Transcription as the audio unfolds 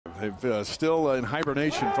They've still in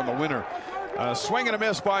hibernation from the winter. Swing and a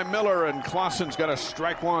miss by Miller, and Clausen's got a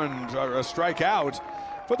strikeout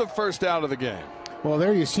for the first out of the game. Well,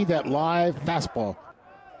 there you see that live fastball.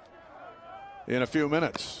 In a few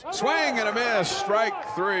minutes. Swing and a miss, strike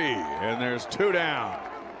 3, and there's 2 down.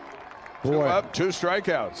 Boy. 2 up, 2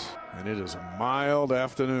 strikeouts, and it is a mild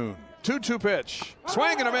afternoon. 2-2 pitch,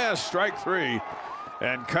 swing and a miss, strike 3,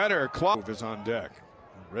 and Cutter Clark is on deck,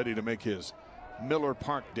 ready to make his Miller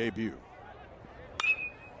Park debut.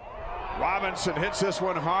 Robinson hits this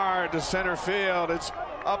one hard to center field. It's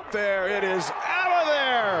up there. It is out of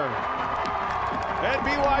there. And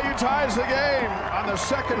BYU ties the game on the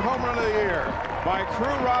second home run of the year by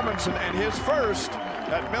Crew Robinson, and his first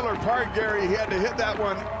at Miller Park. Gary, he had to hit that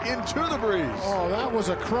one into the breeze. Oh, that was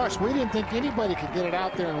a crush. We didn't think anybody could get it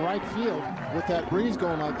out there in right field with that breeze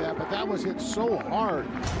going like that, but that was hit so hard.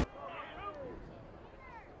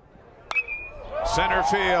 Center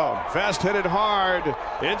field, Vest hit it hard.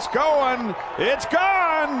 It's going, it's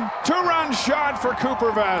gone. 2-run shot for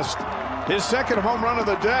Cooper Vest. His second home run of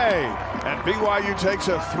the day, and BYU takes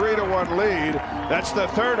a 3-1 lead. That's the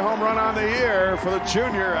 3rd home run on the year for the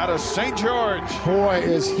junior out of St. George. Boy,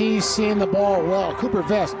 is he seeing the ball well. Cooper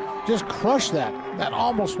Vest just crushed that. That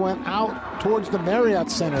almost went out towards the Marriott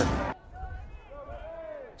Center.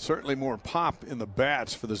 Certainly more pop in the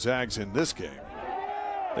bats for the Zags in this game.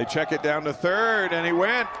 They check it down to 3rd, and he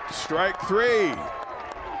went. Strike 3.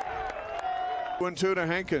 1-2 to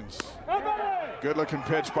Hankins. Good looking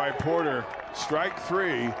pitch by Porter. Strike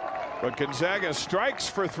 3, but Gonzaga strikes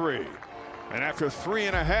for 3. And after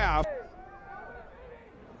 3.5,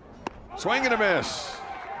 swing and a miss.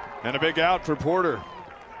 And a big out for Porter.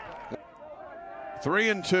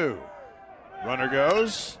 3-2. Runner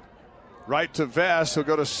goes. Right to Vest. He'll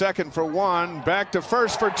go to second for 1. Back to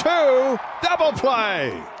first for 2. Double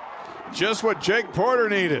play. Just what Jake Porter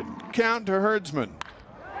needed. Count to Herdsman.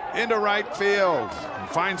 Into right field. And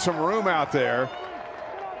find some room out there.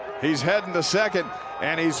 He's heading to second,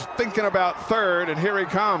 and he's thinking about 3rd, and here he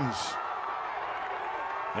comes.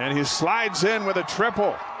 And he slides in with a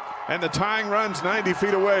triple. And the tying run's 90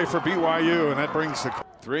 feet away for BYU, and that brings the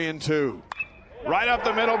 3-2. Right up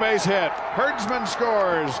the middle base hit. Herdsman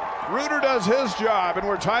scores. Reuter does his job, and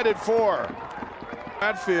we're tied at 4.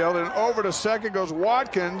 That field, and over to second goes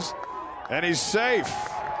Watkins, and he's safe.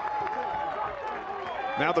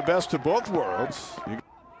 Now the best of both worlds.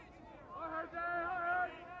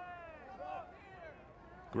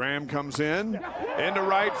 Graham comes in, into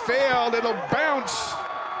right field. It'll bounce.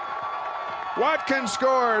 Watkins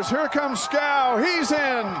scores. Here comes Scow. He's in.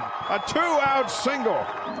 A 2-out single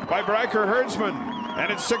by Bryker Herdsman,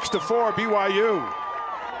 and it's 6-4 BYU.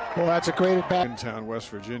 Well, that's a great at bat. In town, West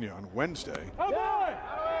Virginia on Wednesday.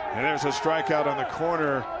 And there's a strikeout on the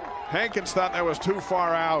corner. Hankins thought that was too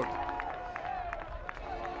far out.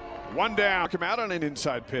 1 down. Come out on an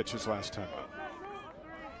inside pitch his last time up.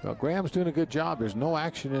 Well, Graham's doing a good job. There's no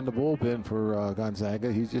action in the bullpen for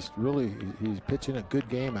Gonzaga. He's just really, he's pitching a good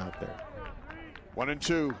game out there.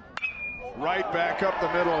 1-2. Right back up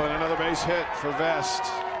the middle, and another base hit for Vest.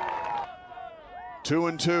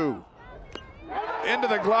 2-2. Into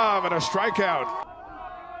the glove, and a strikeout.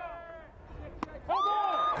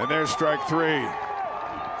 And there's strike 3.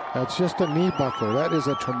 That's just a knee buckler. That is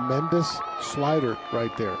a tremendous slider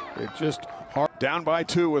right there. It just hard. Down by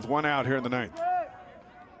 2 with 1 out here in the 9th.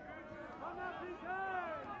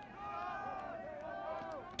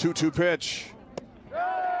 2-2 pitch.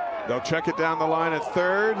 They'll check it down the line at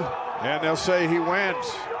 3rd, and they'll say he went.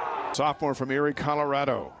 Sophomore from Erie,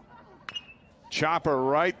 Colorado. Chopper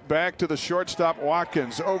right back to the shortstop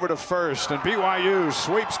Watkins, over to first, and BYU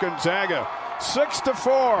sweeps Gonzaga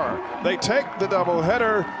 6-4. They take the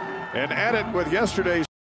doubleheader and add it with yesterday's